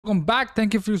Welcome back.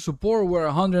 Thank you for your support. We're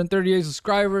 138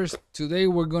 subscribers. Today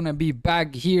we're gonna be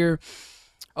back here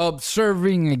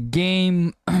observing a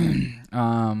game.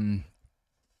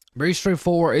 Very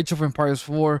straightforward. Age of Empires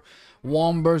 4,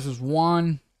 1 versus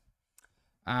 1.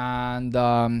 And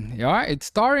yeah, it's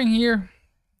starting here.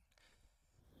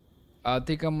 I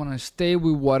think I'm gonna stay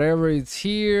with whatever is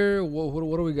here. What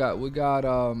do we got? We got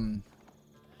I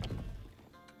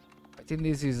think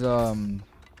this is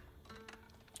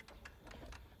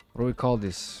what do we call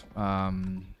this?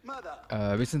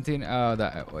 Byzantine.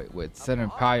 Wait, Southern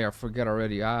Empire. I forget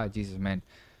already. Ah, Jesus, man.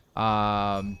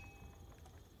 Oh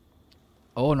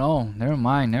no, never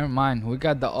mind. We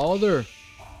got the other.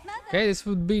 Okay, this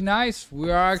would be nice. We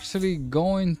are actually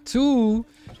going to.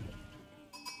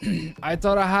 I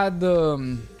thought I had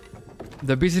the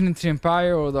Byzantine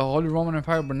Empire or the Holy Roman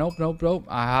Empire, but nope.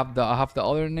 I have the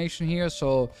other nation here,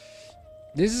 so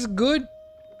this is good.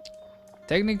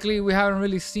 Technically, we haven't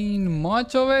really seen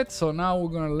much of it, so now we're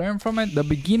gonna learn from it. The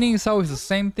beginning is always the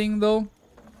same thing, though.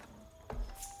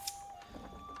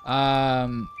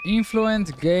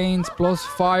 Influence gains plus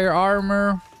fire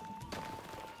armor.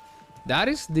 That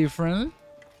is different.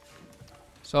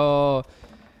 So,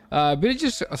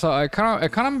 villages. So,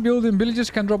 economy building. Villagers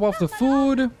can drop off the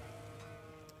food.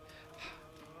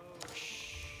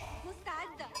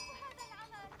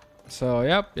 So,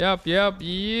 yep.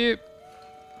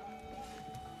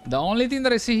 The only thing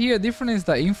that I see here different is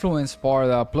the influence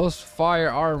part, plus fire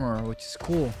armor, which is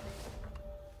cool.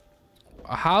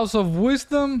 A House of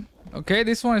Wisdom. Okay,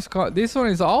 this one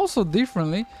is also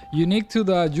differently unique to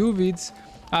the Ayyubids.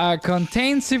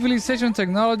 Contains civilization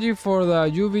technology for the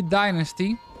Ayyubid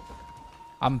Dynasty.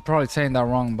 I'm probably saying that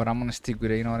wrong, but I'm gonna stick with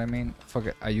it. You know what I mean? Fuck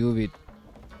it, Ayyubid.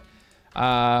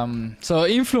 So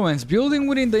influence, building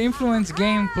within the influence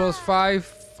game plus 5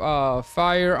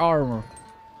 fire armor.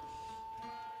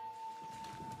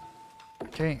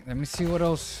 Okay, let me see what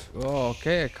else. Oh,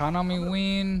 okay, economy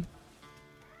win.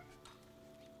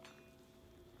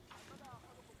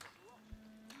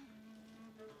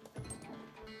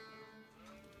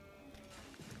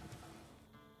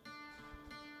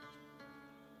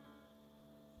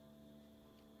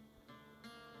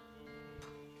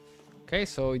 Okay,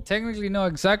 so we technically know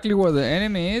exactly where the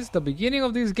enemy is. The beginning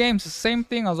of these games, the same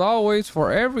thing as always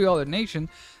for every other nation.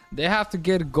 They have to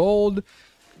get gold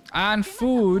and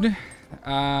food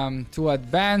to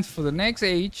advance for the next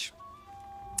age.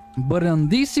 But on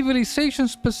this civilization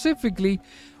specifically,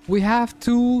 we have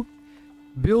to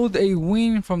build a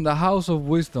wing from the House of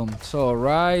Wisdom. So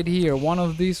right here, one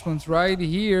of these ones right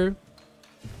here.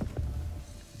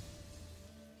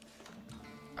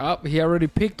 He already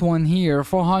picked one here.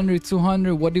 400,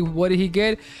 200. What did he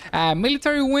get?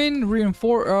 Military win,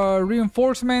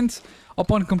 reinforcements.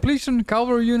 Upon completion,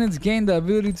 cavalry units gain the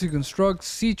ability to construct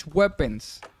siege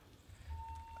weapons.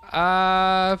 So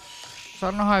I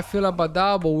don't know how I feel about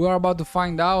that, but we are about to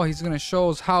find out. He's gonna show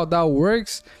us how that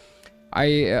works.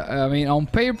 I mean, on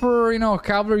paper, you know,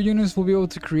 cavalry units will be able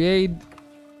to create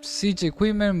siege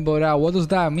equipment, but what does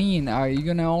that mean? Are you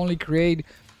gonna only create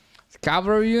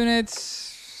cavalry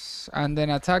units and then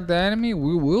attack the enemy?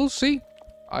 We will see.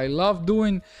 I love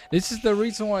doing. This is the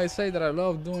reason why I say that I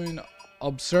love doing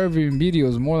observing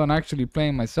videos more than actually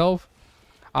playing myself.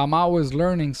 I'm always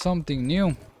learning something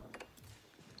new.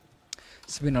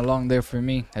 It's been a long day for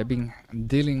me. I've been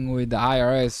dealing with the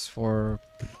IRS for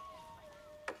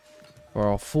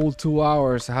a full 2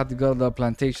 hours. I had to go to the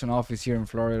plantation office here in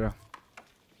Florida.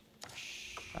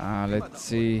 Let's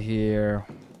see here.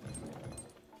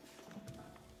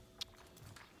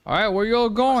 Alright, where you all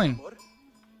going?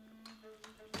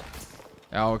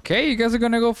 Okay, you guys are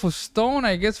gonna go for stone,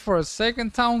 I guess, for a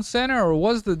second town center, or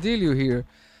what's the deal here?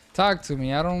 Talk to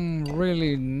me. I don't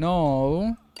really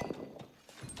know.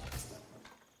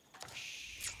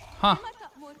 Huh.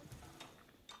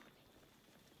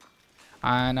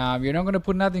 And you're not gonna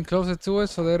put nothing closer to it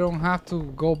so they don't have to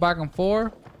go back and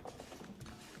forth?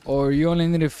 Or you only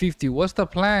need a 50? What's the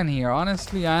plan here?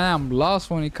 Honestly, I am lost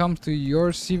when it comes to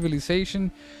your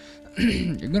civilization.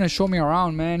 You're gonna show me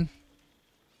around, man.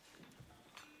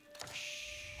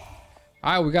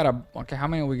 Alright, we got okay, how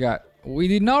many we got? We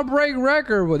did not break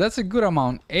record, but that's a good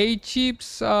amount. 8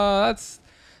 chips,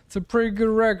 it's a pretty good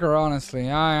record, honestly.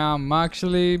 I am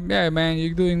actually, yeah, man,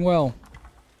 you're doing well.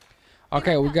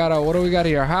 Okay, we got what do we got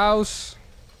here? House.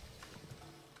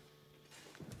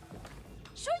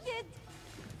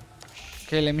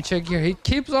 Okay, let me check here. He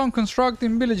keeps on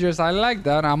constructing villagers. I like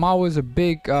that. I'm always a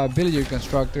big villager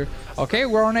constructor. Okay,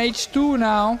 we're on H2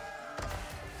 now.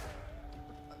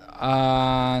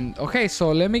 And okay,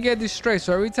 so let me get this straight.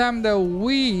 So every time that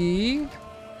we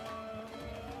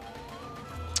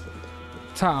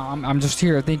time, I'm just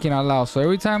here thinking out loud. So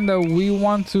every time that we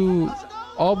want to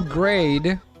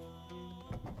upgrade,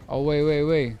 oh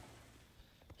wait,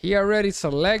 he already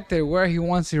selected where he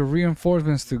wants his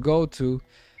reinforcements to go to.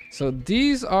 So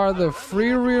these are the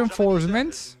free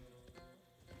reinforcements.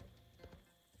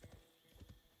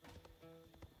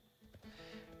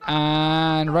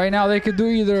 And right now they could do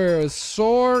either a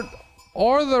sword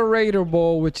or the raider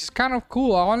bow, which is kind of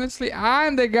cool, honestly.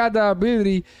 And they got the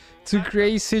ability to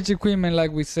create siege equipment,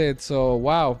 like we said. So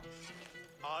wow,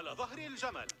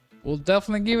 we'll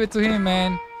definitely give it to him,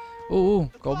 man. Ooh,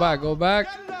 go back.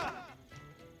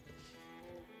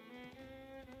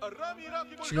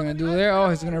 What's he gonna do there? Oh,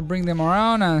 he's gonna bring them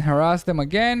around and harass them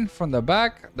again from the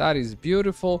back. That is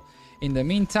beautiful. In the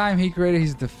meantime, he created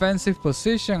his defensive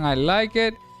position. I like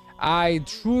it. I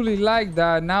truly like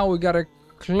that. Now we gotta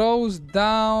close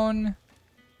down,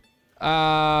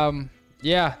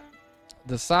 yeah,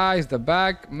 the sides, the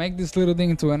back. Make this little thing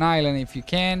into an island if you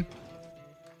can.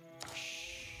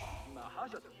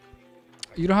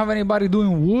 You don't have anybody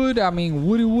doing wood. I mean,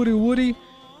 woody.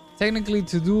 Technically,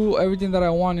 to do everything that I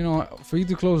want, you know, for you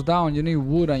to close down, you need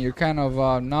wood, and you're kind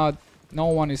of no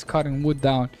one is cutting wood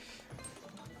down.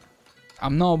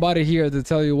 I'm nobody here to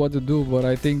tell you what to do, but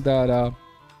I think that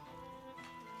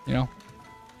you know.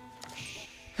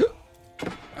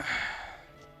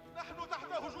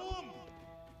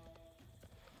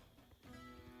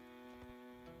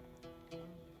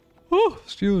 Oh,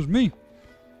 excuse me.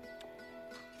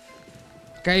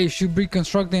 Okay, you should be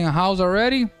constructing a house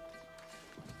already.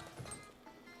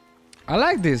 I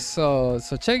like this. So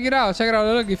check it out.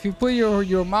 Look, if you put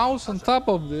your mouse on top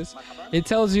of this, it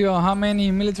tells you how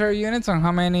many military units and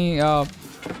how many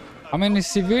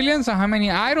civilians and how many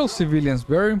idle civilians.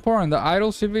 Very important. The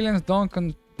idle civilians don't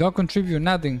contribute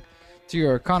nothing to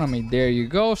your economy. There you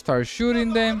go. Start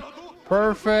shooting them.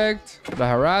 Perfect. The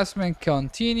harassment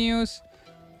continues.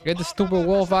 Get the stupid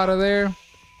wolf out of there.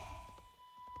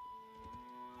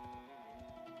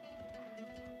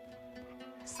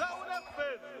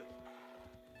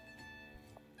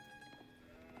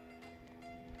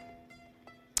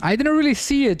 I didn't really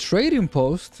see a trading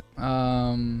post.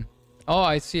 Oh,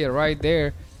 I see it right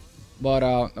there. But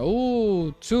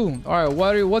oh, two. All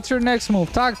right, what's your next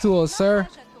move? Talk to us, sir.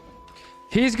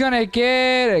 He's gonna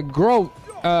get a growth.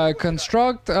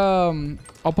 Construct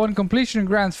upon completion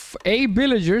grants 8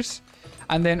 villagers,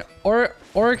 and then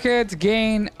orchids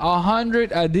gain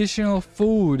 100 additional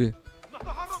food.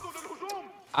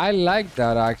 I like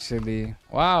that, actually.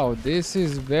 Wow, this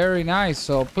is very nice.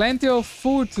 So plenty of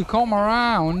food to come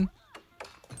around.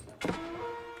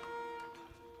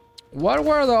 What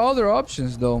were the other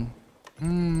options, though?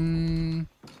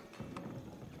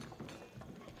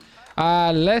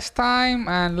 Less time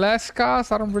and less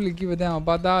cost. I don't really give a damn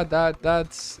about that.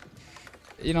 That's,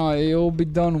 you know, it will be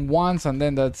done once and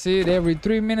then that's it. Every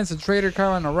 3 minutes, a trader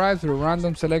caravan arrives with a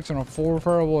random selection of 4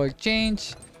 favorable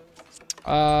exchange.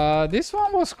 This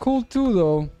one was cool too,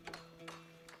 though.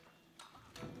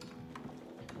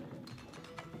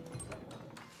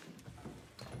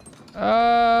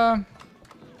 I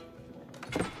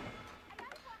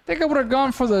think I would have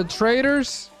gone for the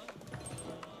traders.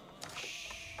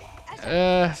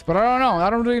 But I don't know. I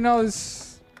don't really know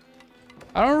this.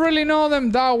 I don't really know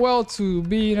them that well to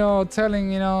be, you know,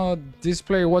 telling, you know, this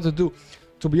player what to do.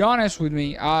 To be honest with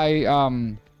me,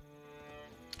 I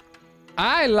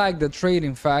like the trade,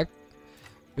 in fact,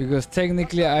 because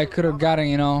technically I could have gotten,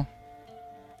 you know,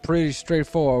 pretty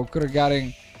straightforward. Could have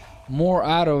gotten more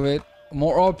out of it,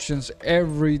 more options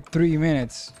every 3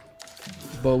 minutes,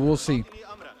 but we'll see.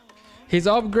 He's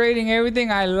upgrading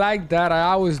everything. I like that. I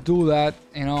always do that.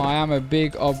 You know, I am a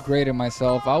big upgrader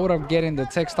myself. I would have getting the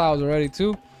textiles already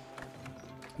too.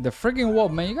 The freaking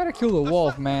wolf, man. You gotta kill the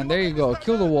wolf, man. There you go.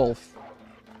 Kill the wolf.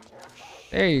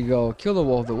 There you go. Kill the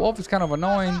wolf. The wolf is kind of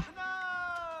annoying.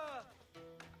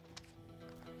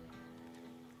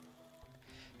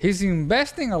 He's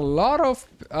investing a lot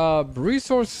of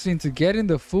resources into getting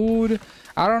the food.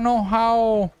 I don't know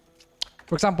how.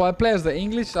 For example, I play as the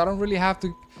English, so I don't really have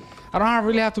to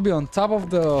be on top of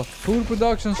the food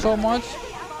production so much,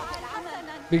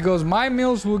 because my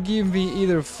meals will give me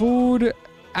either food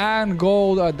and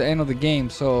gold at the end of the game.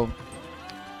 So,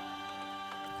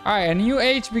 all right, a new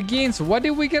age begins. What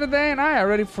did we get at the end? I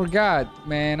already forgot,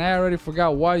 man. I already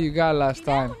forgot what you got last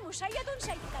time.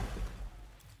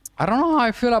 I don't know how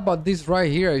I feel about this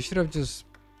right here. I should have just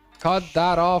cut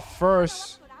that off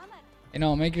first. You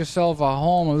know, make yourself a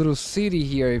home, a little city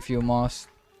here if you must.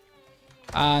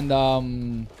 And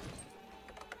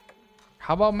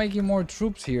how about making more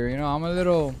troops here? You know, I'm a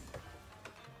little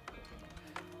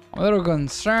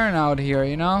concerned out here,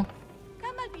 you know.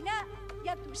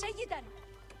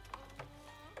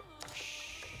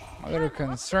 A little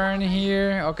concern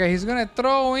here. Okay, he's gonna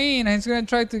throw in. He's gonna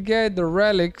try to get the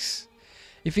relics.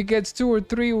 If he gets 2 or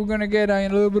 3, we're gonna get a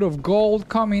little bit of gold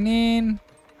coming in.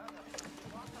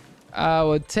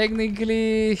 But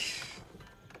technically,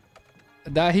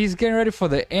 that he's getting ready for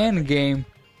the end game.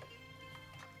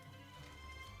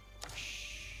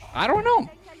 I don't know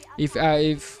if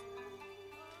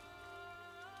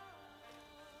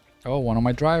oh, one of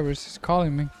my drivers is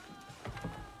calling me.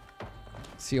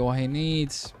 See what he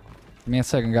needs. Give me a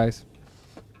second, guys.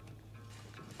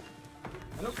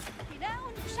 Hello.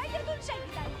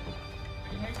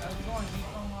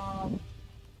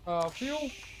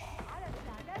 Fuel.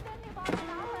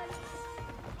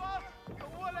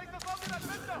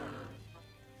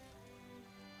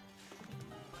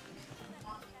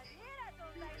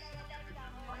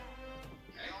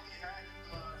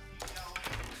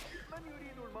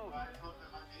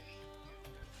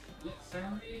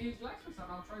 Send me his license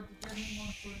and I'll try to get him on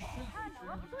to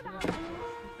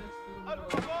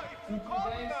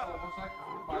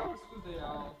Tuesday,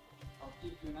 I'll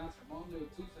give you an answer Monday or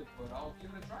Tuesday, but I'll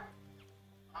give it a try.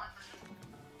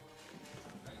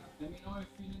 Let me know if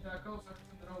you need that code so I can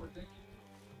send it over. Thank you.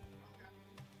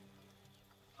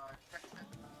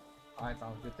 Alright,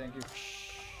 sounds good. Thank you.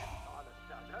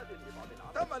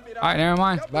 Alright, never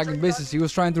mind. Back in business. He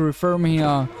was trying to refer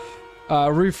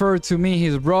to me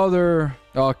his brother,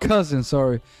 cousin,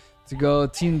 sorry, to go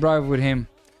team drive with him.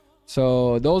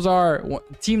 So those are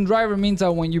team driver means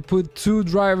that when you put 2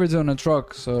 drivers on a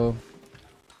truck. So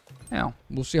yeah,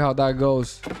 we'll see how that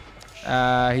goes.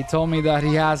 He told me that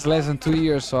he has less than 2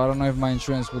 years, so I don't know if my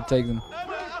insurance will take them.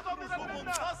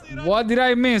 What did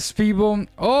I miss, people?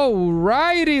 Oh,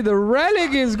 righty, the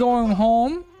relic is going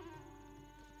home.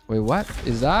 Wait, what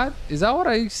is that? Is that what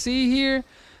I see here?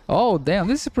 Oh, damn,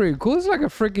 this is pretty cool. It's like a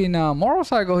freaking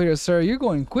motorcycle here, sir. You're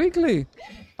going quickly.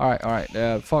 All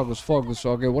right. Focus.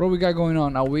 Okay, what do we got going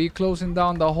on? Are we closing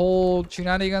down the whole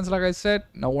shenanigans like I said?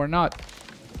 No, we're not.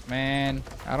 Man,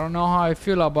 I don't know how I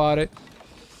feel about it.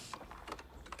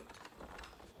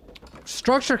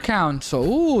 Structure count. So,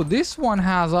 ooh, this one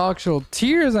has actual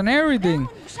tiers and everything.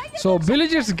 So,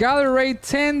 villagers gather rate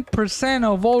 10%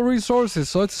 of all resources.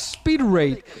 So, it's speed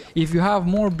rate if you have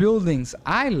more buildings.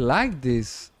 I like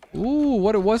this. Ooh,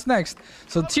 what's next?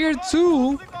 So tier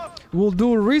 2 will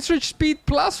do research speed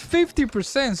plus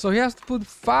 50%. So he has to put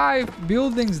 5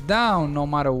 buildings down no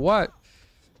matter what.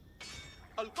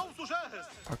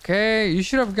 Okay, you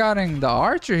should have gotten the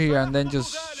archer here and then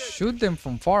just shoot them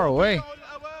from far away.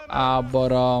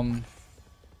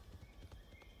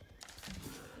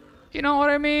 You know what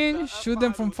I mean? Shoot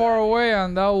them from far away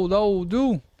and that will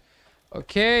do.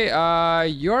 Okay,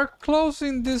 you're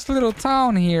closing this little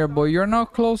town here, but you're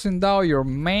not closing down your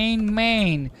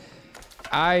main.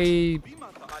 I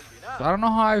don't know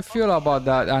how I feel about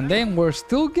that. And then we're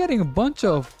still getting a bunch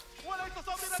of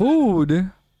food.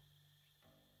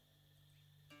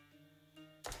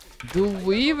 Do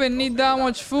we even need that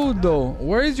much food though?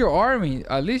 Where is your army?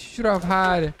 At least you should have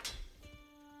had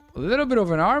a little bit of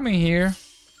an army here.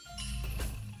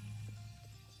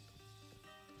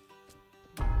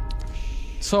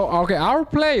 So, okay, our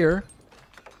player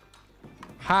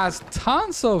has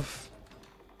tons of...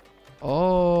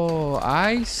 Oh,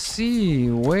 I see.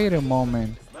 Wait a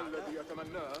moment.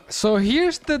 So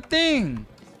here's the thing.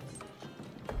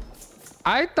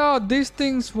 I thought these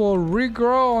things will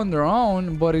regrow on their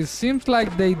own, but it seems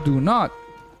like they do not.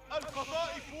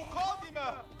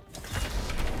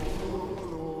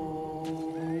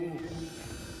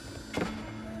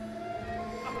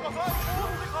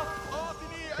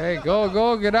 Hey,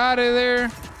 go, get out of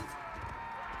there.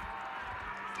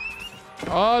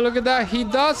 Oh, look at that. He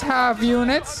does have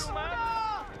units.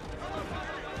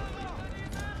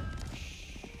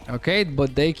 Okay,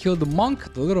 but they killed the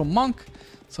monk, the little monk.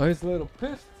 So he's a little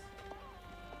pissed.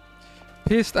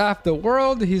 Pissed after the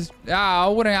world. He's I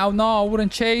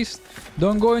wouldn't chase.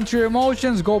 Don't go into your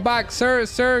emotions. Go back,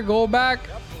 sir, go back.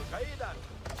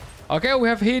 Okay, we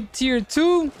have hit tier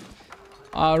 2.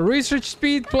 Research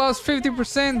speed plus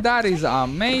 50%. That is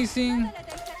amazing.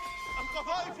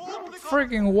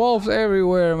 Freaking wolves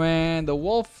everywhere, man. The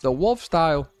wolf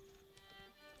style.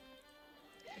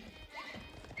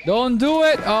 Don't do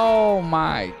it. Oh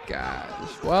my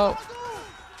gosh. Well,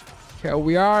 here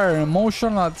we are. An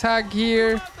emotional attack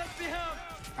here.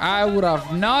 I would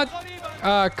have not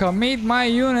commit my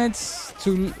units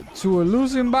to a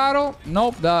losing battle.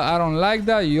 Nope, I don't like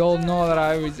that. You all know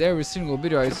that every single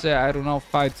video I say I do not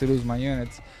fight to lose my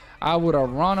units. I would have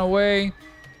run away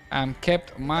and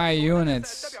kept my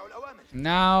units.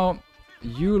 Now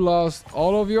you lost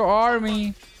all of your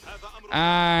army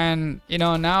And you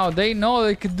know, now they know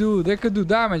they could do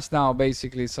damage now,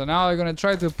 basically. So now they're gonna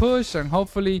try to push, and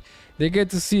hopefully they get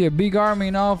to see a big army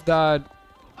enough that,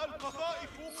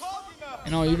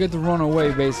 you know, you get to run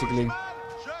away, basically.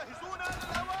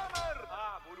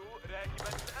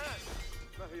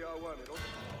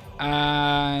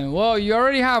 And well, you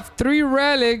already have 3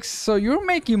 relics, so you're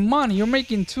making money. You're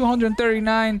making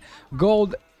 239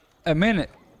 gold a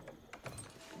minute.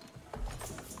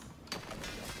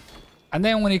 And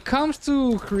then when it comes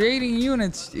to creating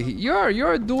units,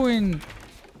 you're doing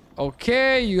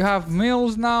okay. You have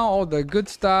mills now, all the good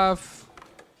stuff.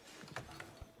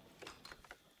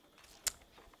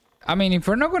 I mean, if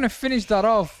we're not going to finish that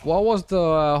off, what was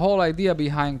the whole idea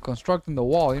behind constructing the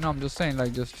wall? You know, I'm just saying,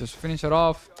 like, just finish it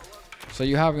off so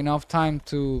you have enough time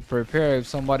to prepare if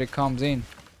somebody comes in.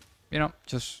 You know,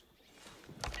 just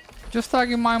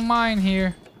talking my mind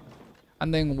here.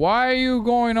 And then why are you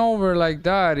going over like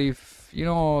that if, you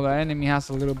know, the enemy has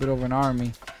a little bit of an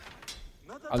army?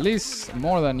 At least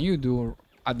more than you do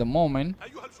at the moment.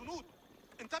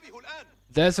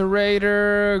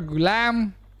 Deserator,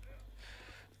 Gulam,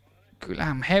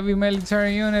 heavy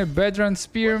military unit, veteran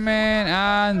spearmen,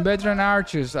 and veteran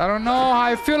archers. I don't know how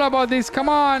I feel about this. Come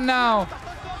on now.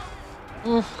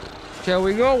 Oof. Shall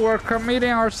we go? We're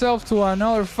committing ourselves to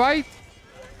another fight.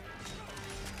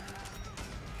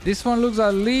 This one looks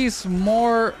at least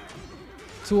more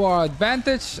to our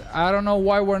advantage. I don't know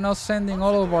why we're not sending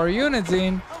all of our units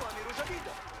in.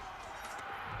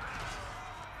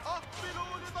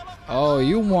 Oh,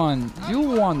 you won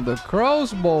the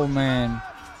crossbow, man.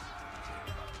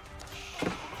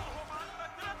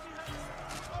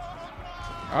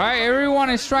 All right, everyone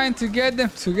is trying to get them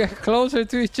to get closer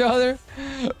to each other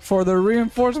for the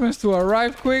reinforcements to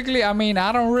arrive quickly. I mean,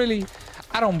 I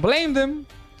don't blame them.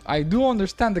 I do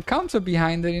understand the concept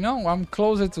behind it, you know. I'm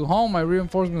closer to home, my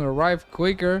reinforcements arrive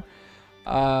quicker.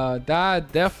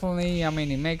 That definitely, I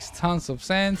mean, it makes tons of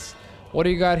sense. What do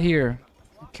you got here?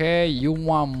 Okay, you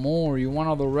want more. You want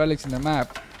all the relics in the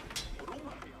map.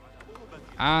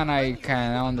 And I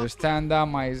can understand that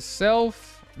myself.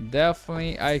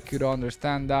 Definitely, I could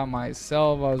understand that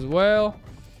myself as well.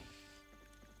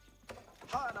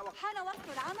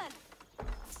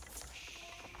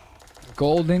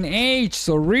 Golden Age.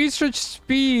 So research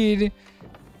speed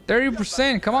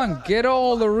 30%. Come on, get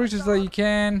all the research that you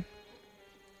can.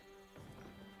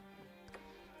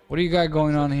 What do you got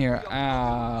going on here?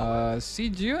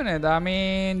 Siege unit. I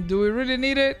mean, do we really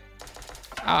need it?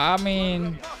 I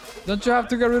mean, don't you have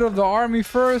to get rid of the army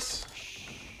first?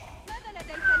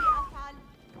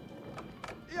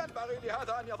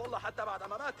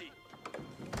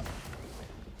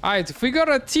 Alright, if we got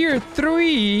a tier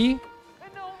 3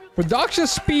 production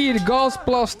speed goes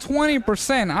plus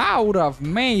 20%, I would have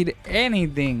made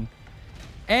anything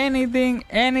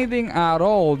at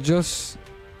all. Just,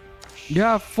 you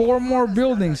have 4 more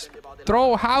buildings,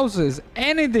 throw houses,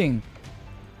 anything.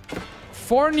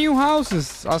 4 new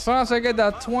houses as long as I get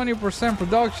that 20%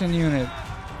 production unit.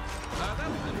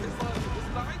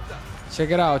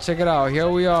 Check it out, check it out. Here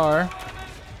we are.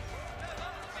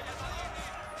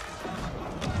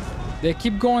 They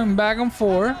keep going back and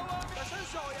forth.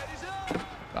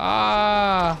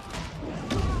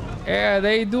 Yeah,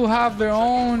 they do have their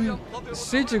own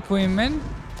siege equipment,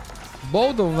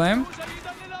 both of them.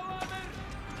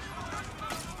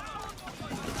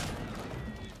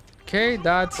 Okay,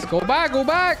 that's go back.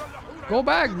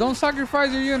 Don't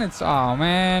sacrifice your units. Oh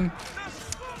man,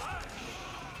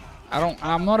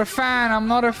 I'm not a fan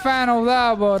of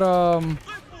that, but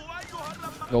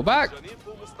go back.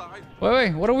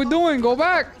 Wait, what are we doing? Go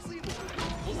back.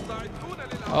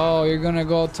 Oh, you're gonna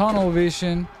go tunnel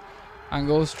vision and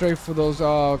go straight for those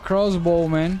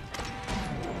crossbowmen.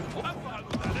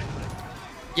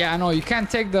 Yeah, I know you can't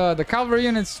take the cavalry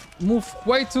units, move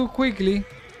way too quickly.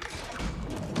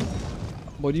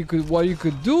 But what you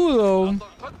could do though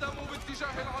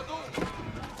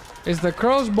is the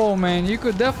crossbowmen. You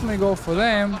could definitely go for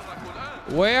them.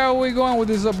 Where are we going with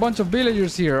this a bunch of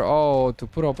villagers here? Oh, to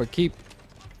put up a keep.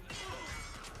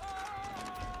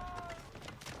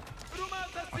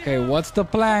 Okay, what's the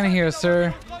plan here,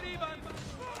 sir?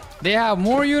 They have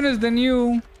more units than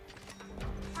you.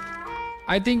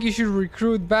 I think you should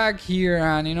recruit back here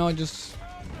and, you know, just...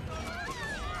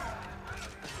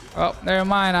 Oh, never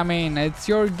mind. I mean, it's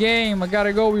your game. I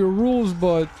gotta go with your rules,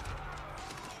 but...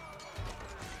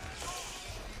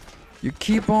 You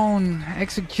keep on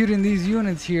executing these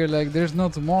units here like there's no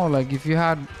tomorrow. Like, if you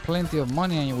had plenty of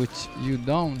money on you, which you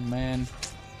don't, man.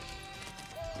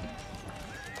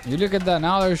 You look at that,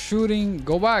 now they're shooting.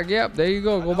 Go back. Yep, there you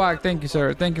go. Go back. Thank you,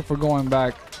 sir. Thank you for going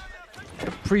back.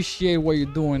 appreciate what you're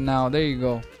doing now. There you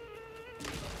go.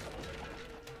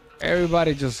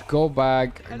 Everybody just go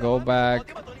back. Go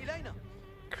back.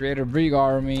 Create a big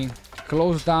army.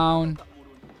 Close down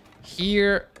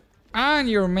here and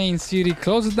your main city.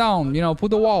 Close it down. You know,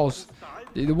 put the walls.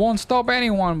 It won't stop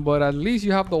anyone, but at least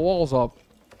you have the walls up.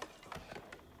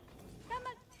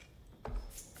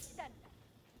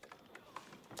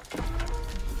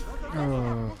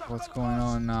 Oh, what's going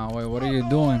on now? Wait, what are you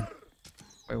doing?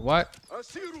 Wait, what?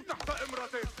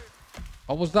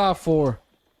 What was that for?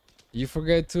 You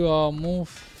forget to move.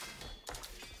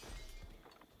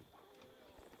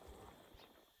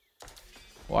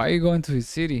 Why are you going to his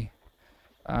city?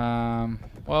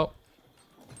 Well.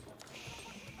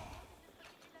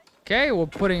 Okay, we're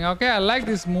putting... Okay, I like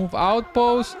this move.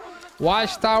 Outpost.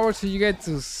 Watchtower, so you get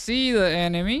to see the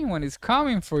enemy when it's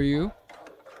coming for you.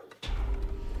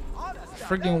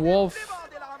 Freaking wolf.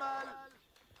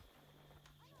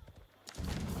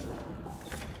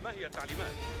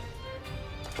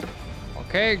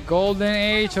 Okay, golden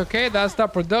age. Okay, that's the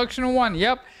production one.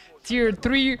 Yep, tier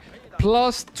 3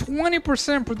 plus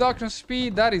 20% production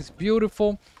speed. That is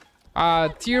beautiful.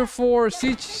 Tier 4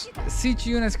 siege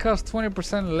units cost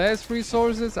 20% less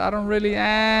resources. I don't really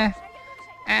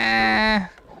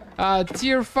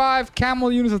tier 5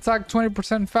 camel units attack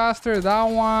 20% faster. That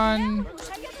one.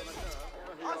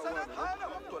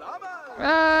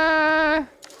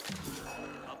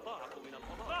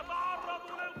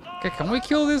 Okay, can we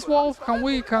kill this wolf?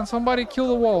 Can somebody kill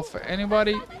the wolf?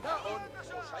 Anybody?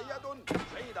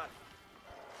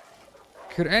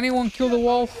 Could anyone kill the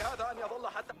wolf?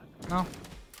 No?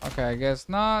 Okay, I guess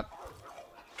not.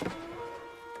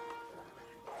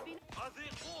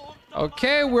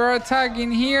 Okay, we're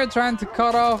attacking here, trying to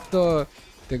cut off the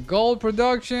gold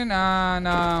production, and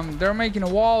they're making a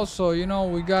wall, so you know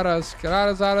we gotta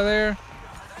skedaddle out of there.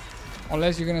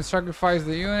 Unless you're gonna sacrifice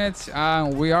the units,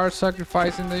 and we are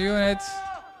sacrificing the units.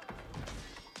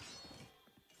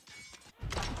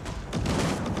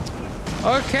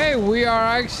 Okay, we are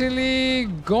actually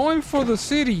going for the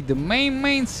city, the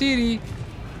main city.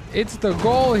 It's the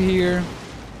goal here.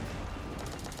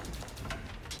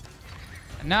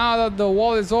 Now that the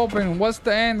wall is open, what's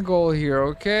the end goal here?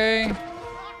 Okay,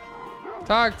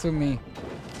 talk to me.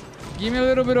 Give me a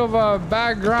little bit of a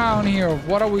background here of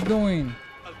what are we doing.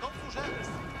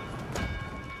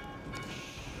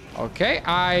 Okay,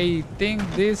 I think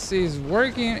this is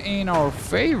working in our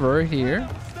favor here.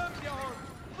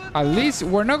 At least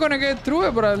we're not gonna get through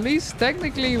it, but at least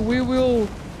technically we will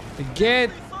get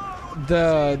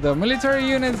the military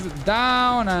units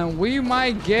down, and we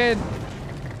might get...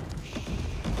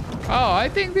 Oh, I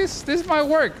think this might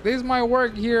work. This might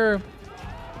work here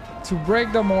to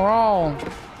break the morale.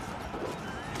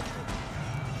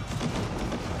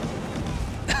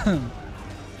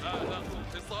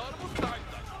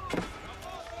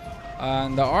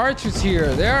 And the archers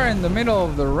here, they are in the middle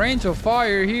of the range of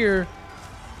fire here.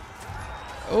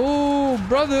 Oh,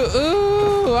 brother.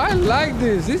 Oh, I like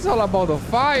this. It's all about the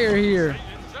fire here.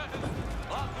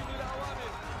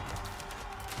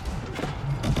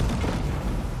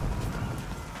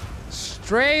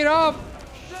 Straight up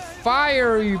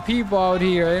fiery people out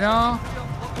here, you know?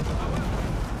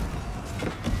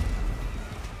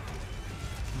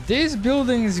 This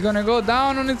building is gonna go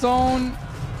down on its own.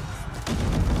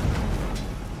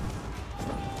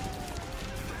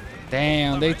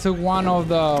 Damn, they took one of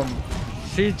the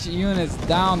siege units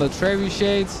down, the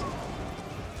trebuchets.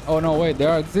 Oh no, wait,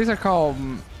 these are called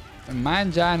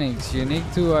manjanics, unique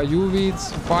to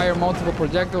Ayyubids. Fire multiple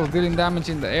projectiles, dealing damage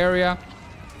in the area.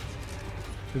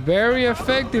 Very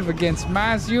effective against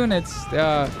mass units,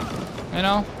 you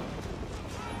know.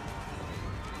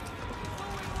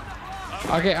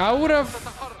 Okay,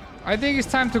 I think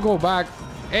it's time to go back.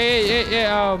 Hey,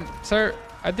 sir.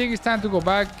 I think it's time to go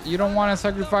back. You don't want to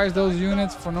sacrifice those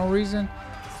units for no reason.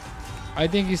 I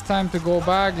think it's time to go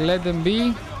back. Let them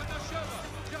be.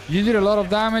 You did a lot of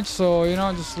damage, so, you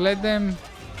know, just let them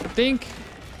think.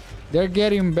 They're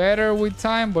getting better with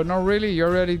time, but not really. You're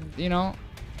already, you know,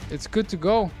 it's good to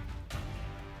go.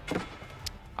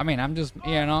 I mean, I'm just,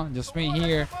 you know, just me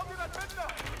here.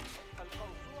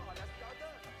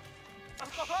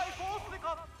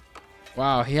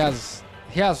 Wow, he has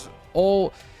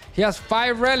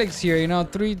 5 relics here, you know,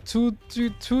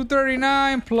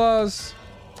 239 plus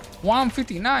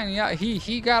 159. Yeah,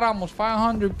 he got almost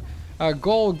 500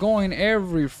 gold going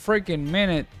every freaking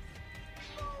minute.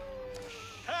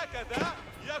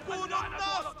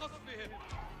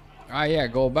 Yeah,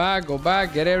 go back,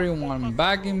 get everyone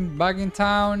back in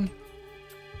town.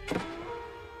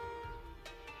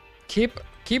 Keep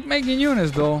making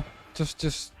units though.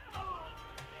 Just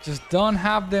Just don't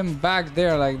have them back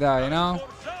there like that, you know?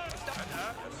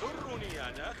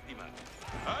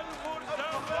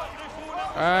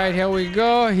 Alright, here we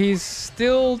go. He's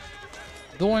still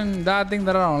doing that thing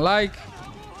that I don't like,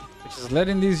 which is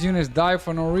letting these units die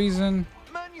for no reason.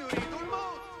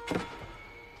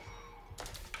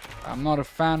 I'm not a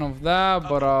fan of that,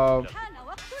 but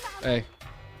hey,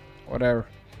 whatever.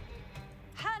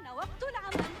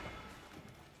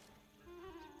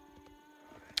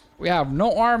 We have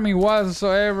no army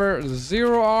whatsoever.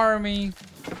 Zero army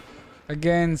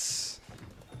against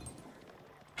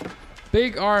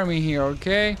big army here,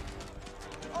 okay?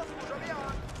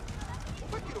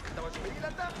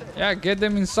 Yeah, get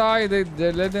them inside.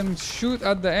 They let them shoot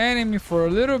at the enemy for a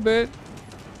little bit.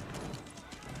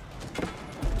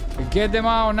 We get them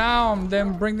out now and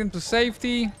then bring them to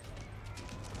safety.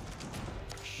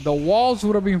 The walls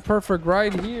would have been perfect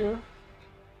right here.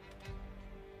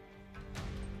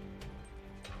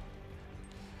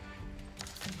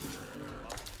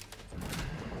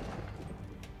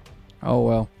 Oh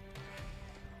well.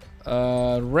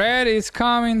 Red is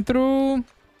coming through.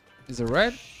 Is it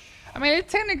red? I mean,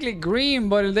 it's technically green,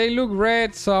 but they look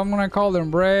red, so I'm gonna call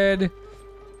them red.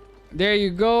 There you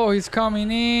go. He's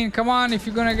coming in. Come on, if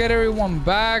you're gonna get everyone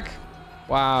back.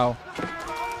 Wow.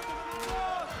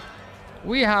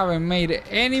 We haven't made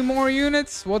any more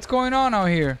units. What's going on out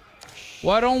here?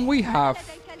 What don't we have?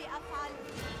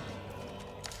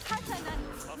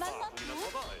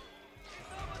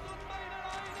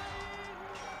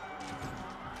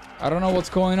 I don't know what's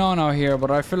going on out here,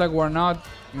 but I feel like we're not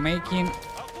making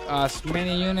as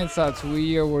many units as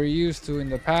we were used to in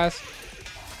the past.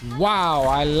 Wow,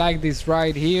 I like this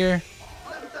right here.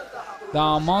 The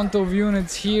amount of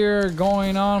units here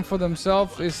going on for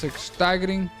themselves is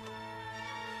staggering.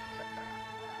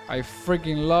 I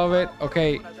freaking love it.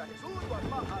 Okay.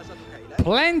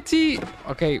 Plenty.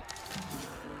 Okay.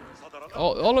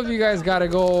 All of you guys gotta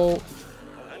go.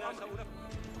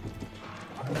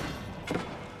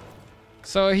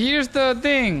 So here's the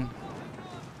thing.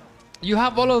 You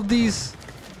have all of these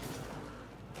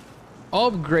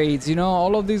upgrades, you know,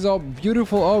 all of these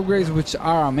beautiful upgrades which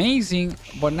are amazing,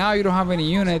 but now you don't have any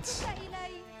units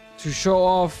to show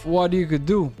off what you could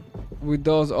do with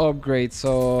those upgrades.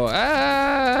 So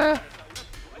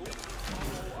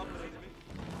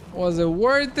was it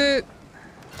worth it?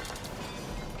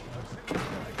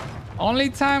 Only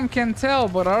time can tell,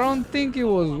 but I don't think it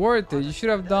was worth it. You should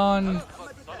have done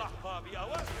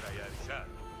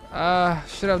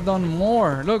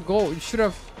more. Look, you should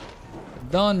have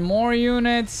done more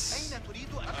units.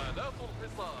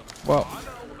 Well,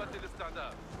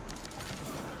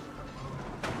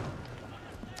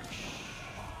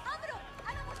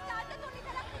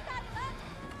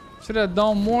 should have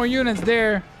done more units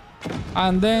there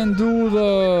and then do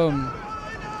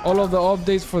all of the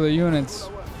updates for the units.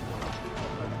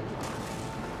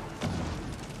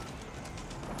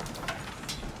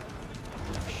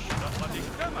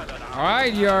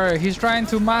 Alright, he's trying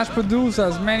to mass produce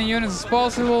as many units as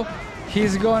possible.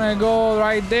 He's gonna go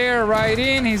right there, right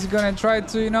in. He's gonna try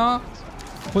to, you know,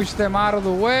 push them out of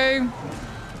the way.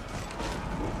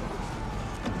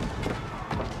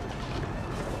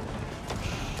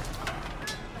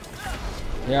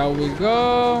 Here we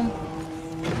go.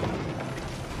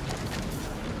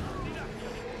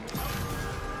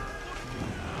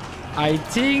 I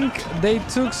think they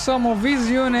took some of his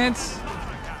units.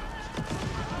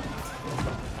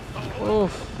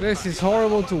 Oof, this is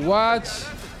horrible to watch.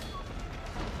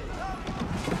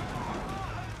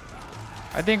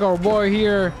 I think our boy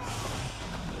here,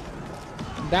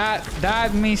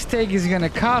 that mistake is gonna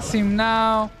cost him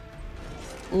now.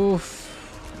 Oof.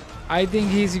 I think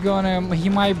he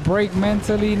might break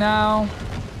mentally now.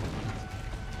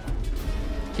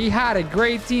 He had a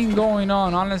great team going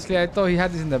on. Honestly, I thought he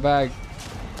had this in the bag.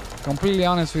 Completely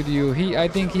honest with you. I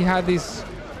think he had this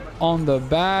on the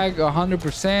bag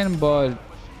 100%, but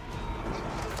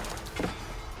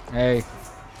hey,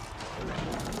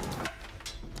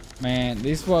 man,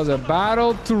 this was a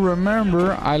battle to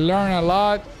remember. I learned a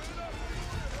lot.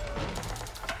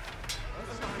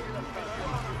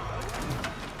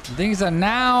 The thing is that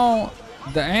now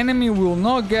the enemy will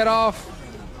not get off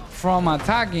from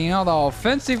attacking. You know, the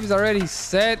offensive is already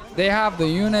set. They have the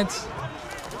units,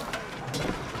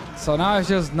 so now it's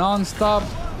just non-stop.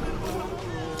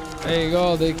 There you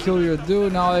go, they kill your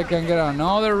dude. Now they can get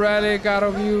another relic out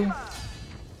of you.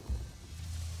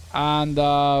 And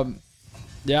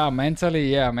yeah,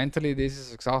 mentally this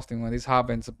is exhausting when this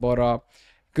happens. But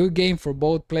good game for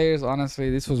both players.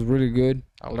 Honestly, this was really good.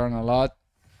 I learned a lot.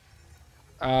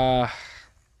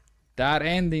 That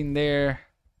ending there,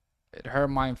 it hurt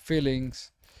my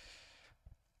feelings.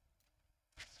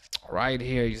 right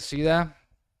here. You see that?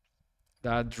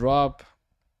 That drop.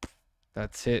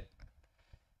 That's it.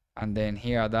 And then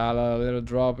here, that little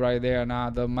drop right there. Nah,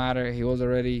 don't matter. He was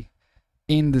already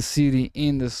in the city,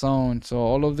 in the zone. So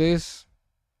all of this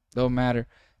don't matter.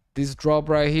 This drop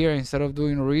right here, instead of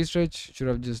doing research, should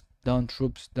have just done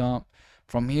troops dump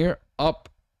from here up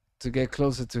to get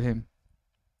closer to him.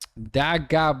 That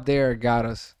gap there got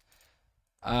us.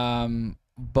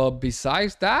 But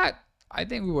besides that, I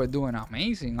think we were doing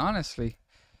amazing, honestly.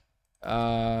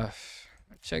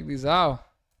 Check this out.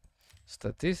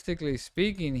 Statistically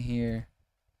speaking here,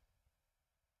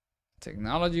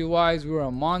 technology wise, we were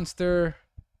a monster.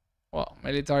 Well,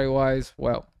 military wise,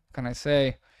 well, can I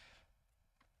say?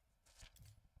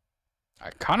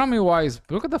 Economy wise,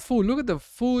 look at the food. Look at the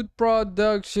food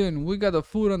production. We got the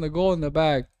food on the go in the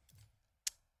bag.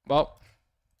 Well,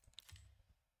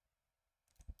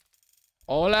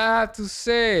 all I have to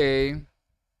say,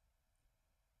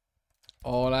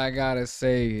 all I gotta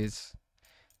say is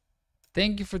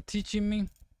thank you for teaching me.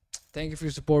 Thank you for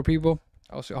your support, people.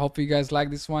 Also, hope you guys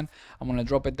like this one. I'm gonna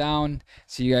drop it down.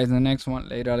 See you guys in the next one.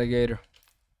 Later, alligator.